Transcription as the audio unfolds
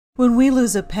When we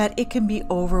lose a pet, it can be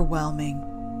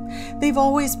overwhelming. They've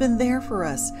always been there for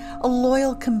us, a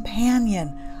loyal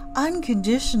companion,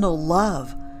 unconditional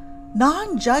love,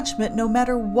 non-judgment no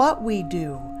matter what we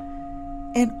do,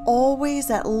 and always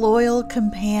that loyal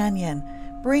companion,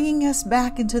 bringing us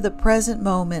back into the present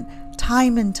moment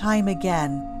time and time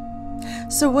again.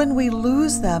 So when we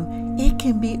lose them, it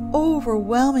can be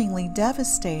overwhelmingly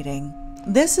devastating.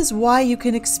 This is why you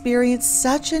can experience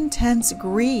such intense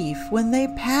grief when they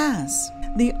pass.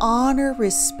 The honor,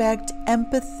 respect,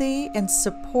 empathy, and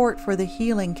support for the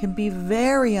healing can be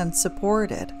very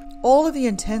unsupported. All of the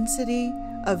intensity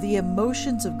of the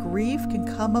emotions of grief can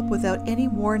come up without any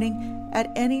warning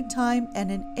at any time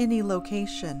and in any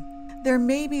location. There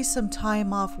may be some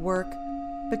time off work,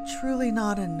 but truly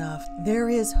not enough. There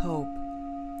is hope.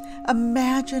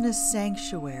 Imagine a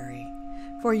sanctuary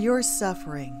for your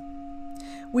suffering.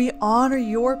 We honor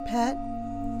your pet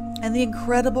and the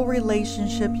incredible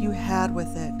relationship you had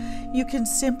with it. You can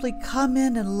simply come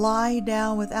in and lie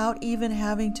down without even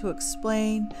having to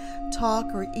explain,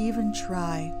 talk, or even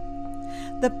try.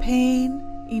 The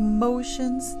pain,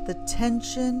 emotions, the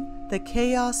tension, the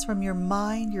chaos from your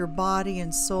mind, your body,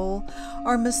 and soul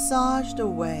are massaged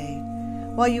away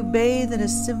while you bathe in a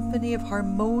symphony of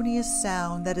harmonious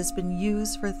sound that has been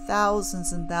used for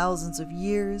thousands and thousands of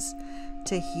years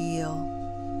to heal.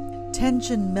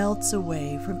 Tension melts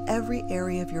away from every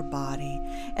area of your body,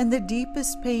 and the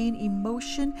deepest pain,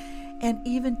 emotion, and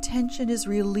even tension is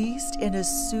released in a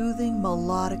soothing,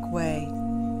 melodic way.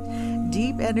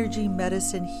 Deep energy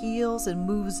medicine heals and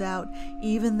moves out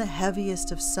even the heaviest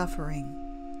of suffering,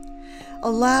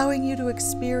 allowing you to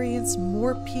experience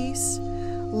more peace,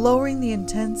 lowering the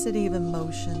intensity of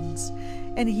emotions,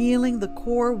 and healing the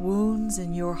core wounds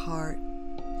in your heart.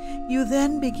 You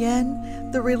then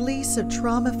begin the release of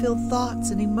trauma-filled thoughts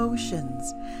and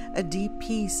emotions, a deep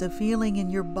peace of feeling in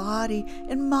your body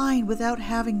and mind without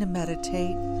having to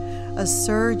meditate, a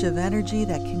surge of energy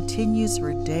that continues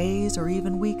for days or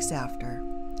even weeks after.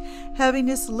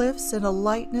 Heaviness lifts and a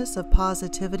lightness of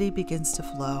positivity begins to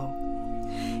flow.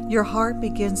 Your heart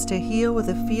begins to heal with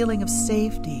a feeling of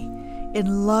safety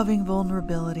in loving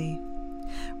vulnerability,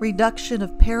 reduction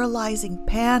of paralyzing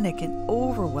panic and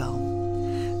overwhelm.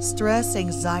 Stress,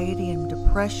 anxiety, and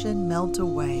depression melt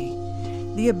away.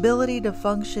 The ability to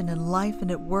function in life and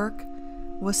at work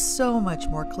with so much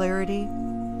more clarity,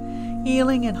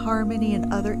 healing and harmony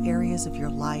in other areas of your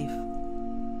life.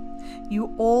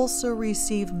 You also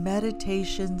receive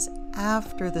meditations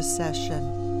after the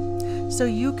session, so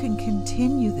you can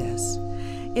continue this.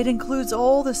 It includes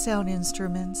all the sound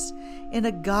instruments in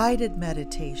a guided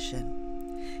meditation.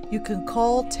 You can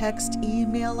call, text,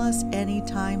 email us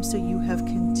anytime so you have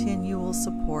continual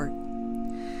support.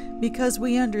 Because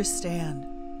we understand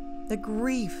that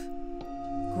grief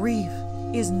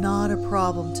is not a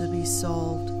problem to be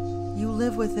solved. You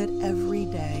live with it every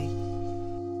day.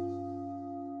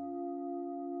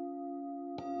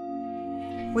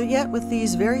 Yet with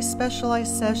these very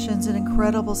specialized sessions and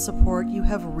incredible support, you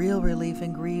have real relief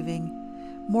in grieving.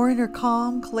 More inner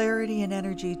calm, clarity, and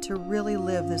energy to really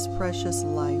live this precious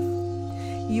life.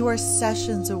 You are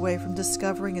sessions away from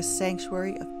discovering a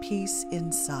sanctuary of peace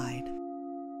inside.